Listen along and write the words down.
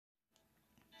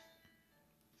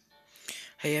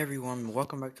Hey everyone,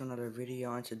 welcome back to another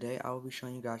video, and today I will be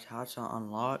showing you guys how to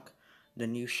unlock the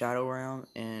new Shadow Realm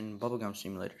in Bubblegum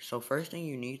Simulator. So first thing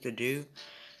you need to do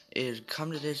is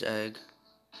come to this egg,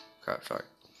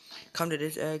 come to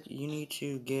this egg, you need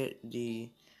to get the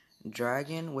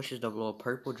dragon, which is the little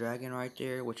purple dragon right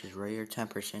there, which is rare,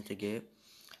 10% to get.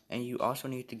 And you also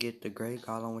need to get the gray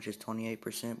golem, which is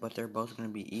 28%, but they're both going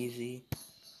to be easy.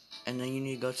 And then you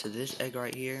need to go to this egg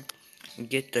right here and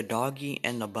get the doggy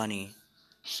and the bunny.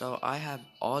 So I have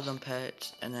all them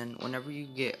pets, and then whenever you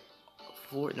get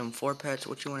four pets,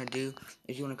 what you want to do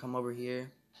is you want to come over here.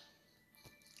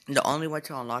 The only way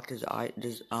to unlock this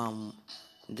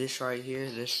right here,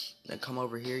 come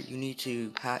over here. You need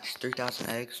to hatch 3,000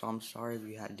 eggs. So I'm sorry if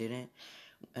you didn't.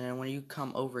 And then when you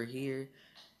come over here,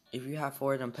 if you have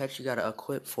four of them pets, you gotta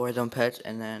equip four of them pets,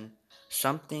 and then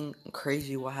something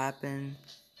crazy will happen,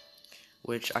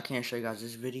 which I can't show you guys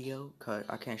this video, cause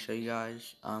I can't show you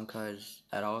guys cause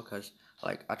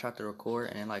like I tried to record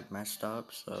and it like messed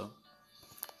up. So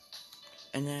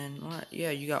and then yeah,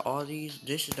 you got all these.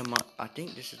 I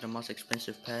think this is the most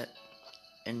expensive pet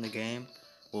in the game.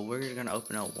 Well, we're just gonna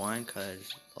open up one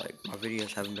cause like my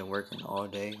videos haven't been working all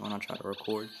day when I try to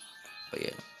record. But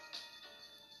yeah,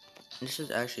 this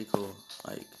is actually cool.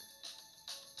 Like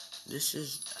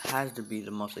has to be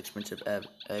the most expensive egg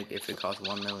if it costs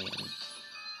 1 million.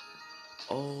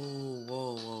 Oh,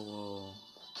 whoa.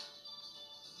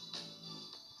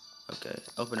 Okay,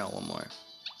 open up one more.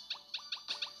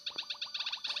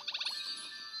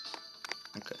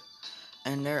 Okay.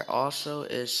 And there also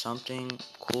is something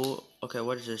cool. Okay,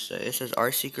 what does this say? It says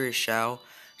our secret shall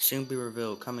soon be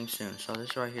revealed, coming soon. So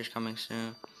this right here is coming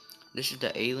soon. This is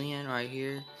the alien right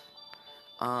here.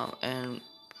 And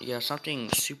yeah, something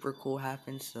super cool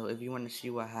happens. So if you want to see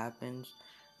what happens,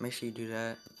 make sure you do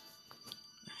that.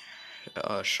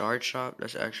 Shard shop.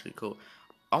 That's actually cool.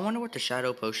 I wonder what the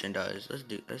shadow potion does.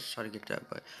 Let's try to get that.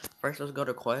 But first, let's go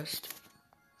to quest.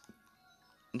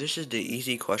 This is the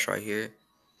easy quest right here.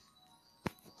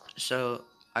 So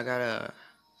I gotta.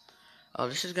 Oh,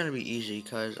 this is gonna be easy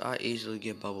because I easily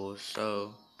get bubbles.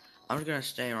 So I'm just gonna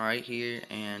stay right here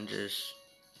and just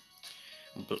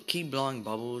keep blowing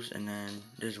bubbles, and then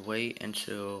just wait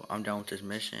until I'm done with this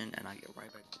mission, and I get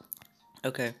right back.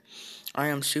 Okay, I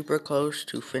am super close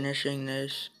to finishing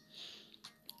this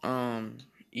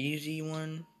easy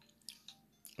one,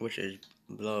 which is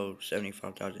below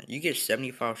 75,000. You get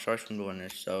 75 stars from doing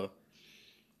this. So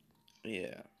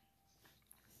yeah.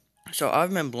 So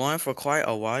I've been blowing for quite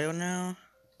a while now.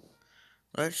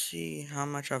 Let's see how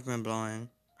much I've been blowing.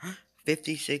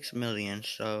 56 million.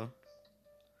 So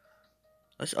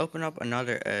let's open up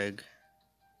another egg.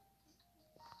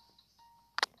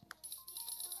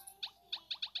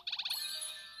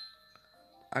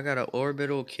 I got an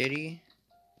orbital kitty.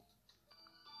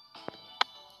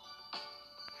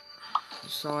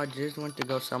 So I just went to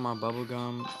go sell my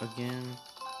bubblegum again.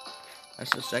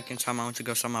 That's the second time I went to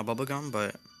go sell my bubblegum,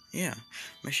 but yeah.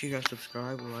 Make sure you guys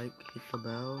subscribe, like, hit the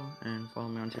bell, and follow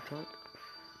me on TikTok.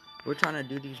 We're trying to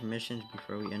do these missions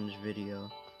before we end this video.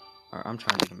 Or I'm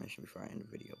trying to do the mission before I end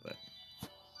the video, but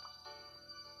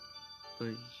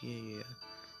yeah.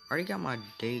 I already got my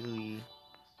daily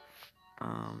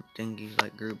thingies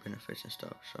like group benefits and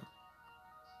stuff, so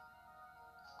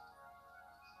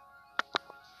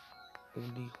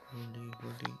holy.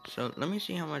 So let me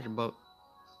see how much I'm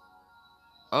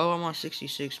on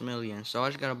 66 million, so I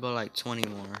just gotta blow like 20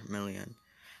 more million.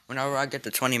 Whenever I get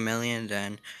to 20 million,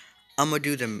 then I'm gonna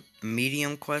do the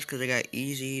medium quest, because they got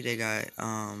easy, they got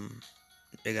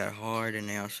hard, and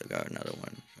they also got another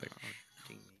one.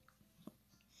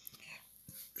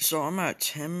 So I'm at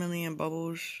 10 million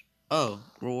bubbles. Oh,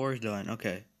 reward's done.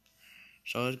 Okay.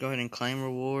 So let's go ahead and claim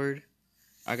reward.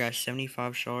 I got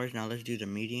 75 shards. Now let's do the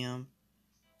medium.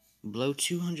 Blow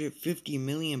 250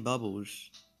 million bubbles.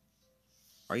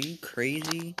 Are you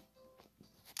crazy?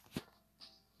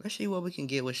 Let's see what we can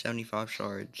get with 75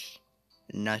 shards.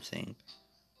 Nothing.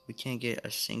 We can't get a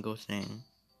single thing.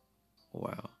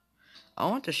 Wow. I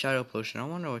want the shadow potion. I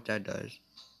wonder what that does.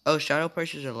 Oh, shadow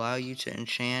potions allow you to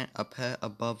enchant a pet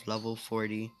above level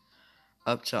 40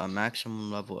 up to a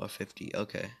maximum level of 50.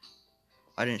 Okay.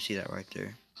 I didn't see that right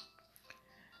there.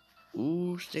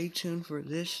 Ooh, stay tuned for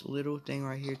this little thing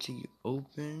right here to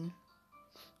open.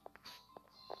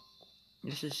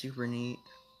 This is super neat.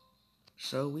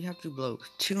 So we have to blow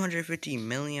 250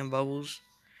 million bubbles.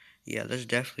 Yeah, that's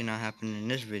definitely not happening in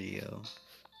this video,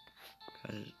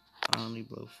 because I only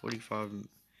blow 45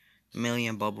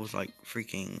 million bubbles like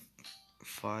freaking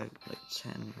 10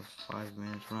 or 5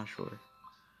 minutes. I'm not sure.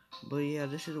 But yeah,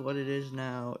 this is what it is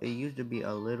now. It used to be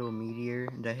a little meteor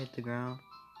that hit the ground.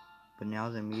 but now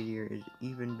the meteor is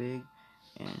even big.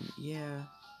 And yeah,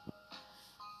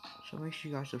 so make sure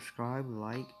you guys subscribe,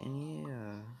 like, and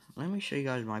yeah. Let me show you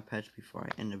guys my pets before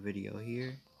I end the video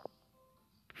here.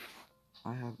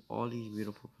 I have all these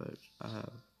beautiful pets. I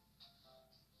have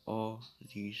all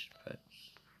these pets.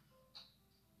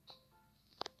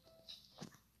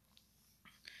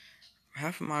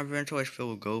 Half of my inventory is filled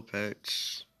with gold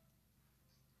pets.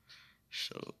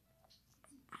 So,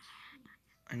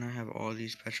 and I have all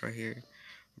these pets right here.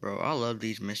 Bro, I love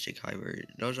these mystic hybrids.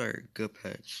 Those are good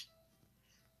pets.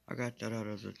 I got that out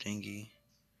of the thingy.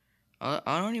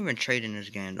 I don't even trade in this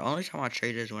game. The only time I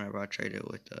trade is whenever I trade it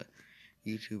with the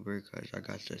YouTuber, because I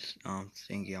got this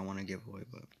thingy I want to give away.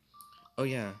 But oh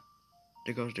yeah,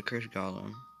 there goes the Curse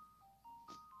Golem.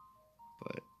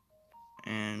 But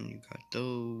and you got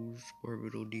those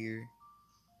orbital deer.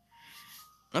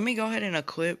 Let me go ahead and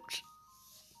equip.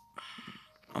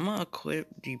 I'm gonna equip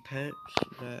the pets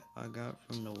that I got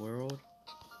from the world.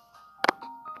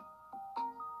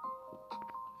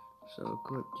 So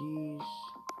equip these.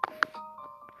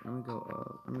 Let me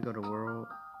go to world.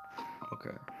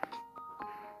 Okay.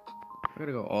 I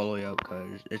gotta go all the way up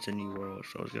because it's a new world,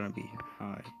 so it's gonna be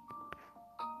high.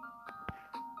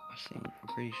 I'm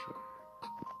pretty sure.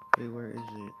 Wait, where is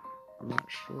it? I'm not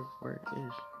sure where it is.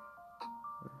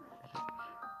 Where is it?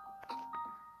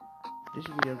 This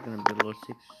video is gonna be a little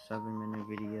 6-7 minute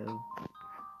video.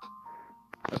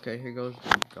 Okay, here goes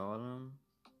the golem.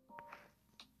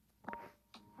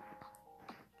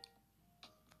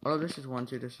 Oh, this is 1,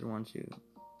 2, this is 1, 2.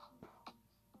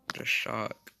 The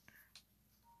shock.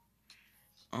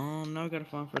 Now I gotta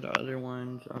find for the other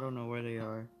ones. I don't know where they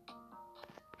are.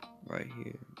 Right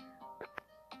here.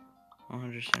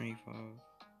 175.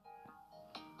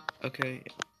 Okay.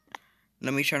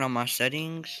 Let me turn on my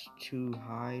settings to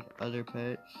hide other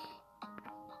pets.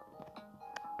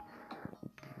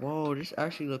 Whoa, this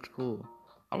actually looks cool.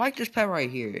 I like this pet right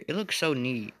here. It looks so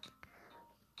neat.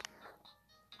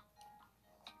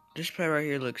 This pet right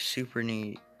here looks super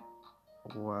neat.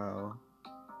 Wow.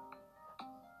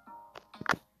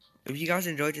 If you guys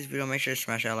enjoyed this video, make sure to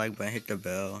smash that like button, hit the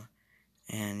bell.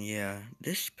 And yeah,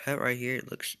 this pet right here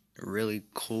looks really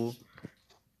cool.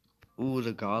 Ooh,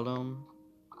 the golem.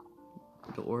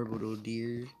 The orbital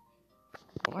deer.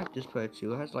 I like this pet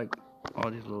too. It has like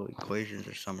all these little equations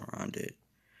or something around it.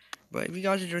 But if you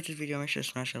guys enjoyed this video, make sure to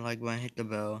smash that like button, hit the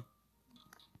bell.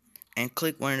 And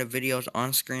click one of the videos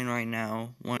on screen right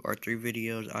now. 1 or 3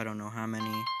 videos, I don't know how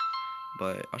many.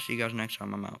 But I'll see you guys next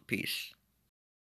time. I'm out. Peace.